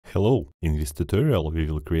Hello, in this tutorial we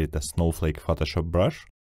will create a Snowflake Photoshop brush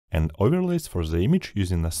and overlays for the image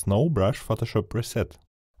using a Snow Brush Photoshop preset.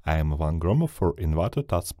 I am Ivan Gromov for Envato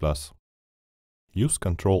Tuts Plus. Use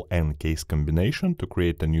Ctrl N case combination to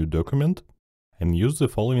create a new document and use the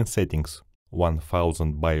following settings: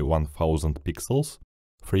 1000 by 1000 pixels,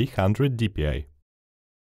 300 dpi.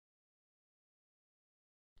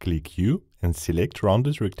 Click U and select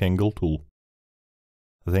Rounded Rectangle tool.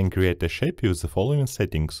 Then create a shape with the following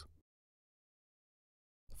settings: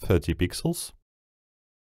 30 pixels,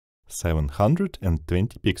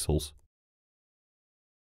 720 pixels.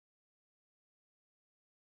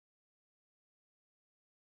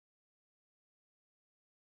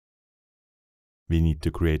 We need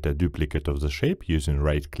to create a duplicate of the shape using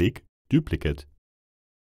right-click, Duplicate.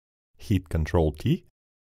 Hit Ctrl T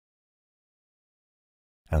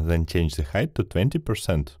and then change the height to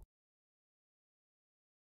 20%.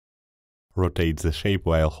 Rotate the shape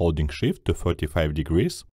while holding Shift to 45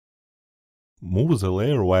 degrees. Move the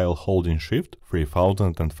layer while holding Shift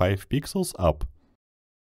 3005 pixels up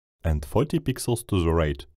and 40 pixels to the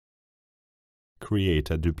right. Create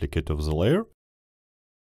a duplicate of the layer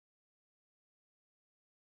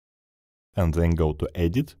and then go to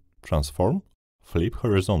Edit, Transform, Flip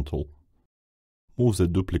Horizontal. Move the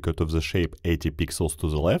duplicate of the shape 80 pixels to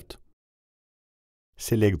the left.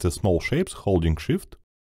 Select the small shapes holding Shift.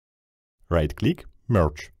 Right-click,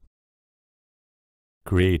 Merge.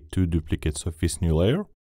 Create two duplicates of this new layer.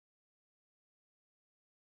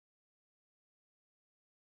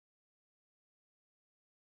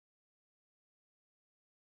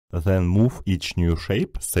 Then move each new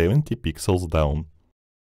shape 70 pixels down.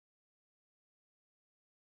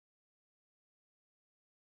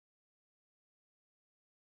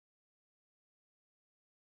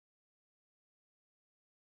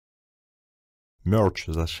 Merge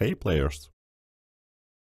the shape layers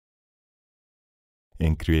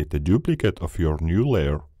and create a duplicate of your new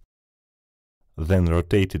layer. Then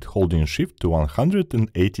rotate it holding Shift to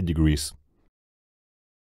 180 degrees.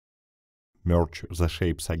 Merge the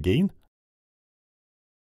shapes again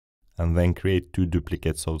and then create two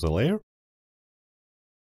duplicates of the layer.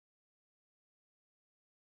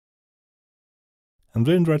 And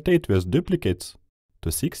then rotate these duplicates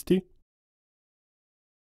to 60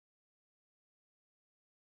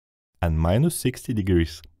 and -60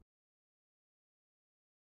 degrees.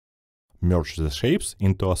 Merge the shapes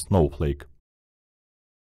into a snowflake.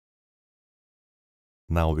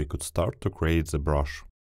 Now we could start to create the brush.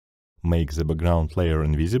 Make the background layer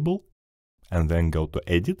invisible and then go to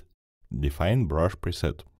Edit, Define Brush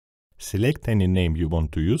Preset. Select any name you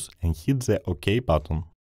want to use and hit the OK button.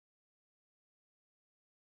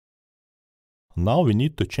 Now we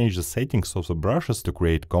need to change the settings of the brushes to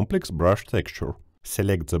create complex brush texture.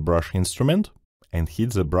 Select the brush instrument and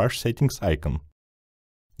hit the brush settings icon.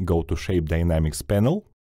 Go to Shape Dynamics panel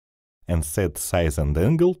and set size and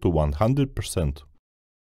angle to 100%.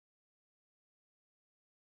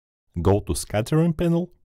 Go to Scattering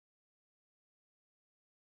panel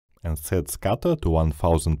and set scatter to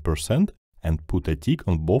 1000% and put a tick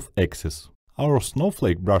on both axes. Our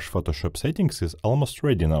Snowflake brush Photoshop settings is almost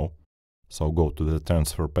ready now. So go to the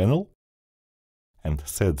Transfer panel and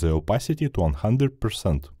set the opacity to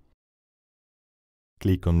 100%.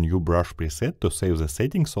 Click on New Brush Preset to save the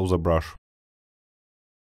settings of the brush.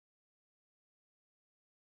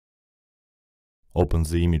 Open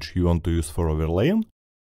the image you want to use for overlaying.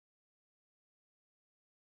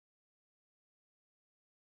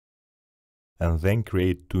 And then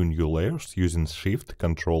create two new layers using Shift,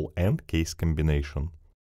 Ctrl N case combination.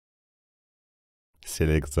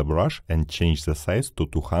 Select the brush and change the size to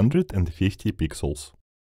 250 pixels.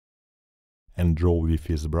 And draw with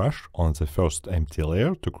this brush on the first empty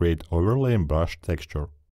layer to create overlay and brush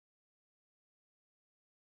texture.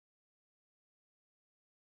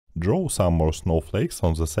 Draw some more snowflakes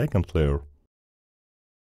on the second layer.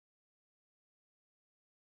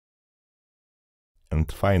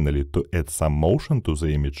 And finally, to add some motion to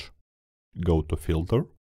the image, go to Filter,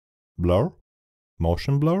 Blur,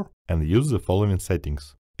 Motion Blur, and use the following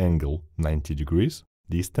settings: Angle 90 degrees,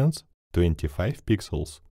 Distance 25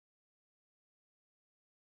 pixels.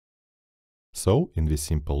 So, in this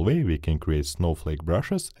simple way, we can create snowflake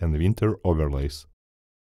brushes and winter overlays.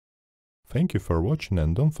 Thank you for watching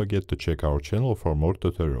and don't forget to check our channel for more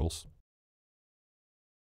tutorials.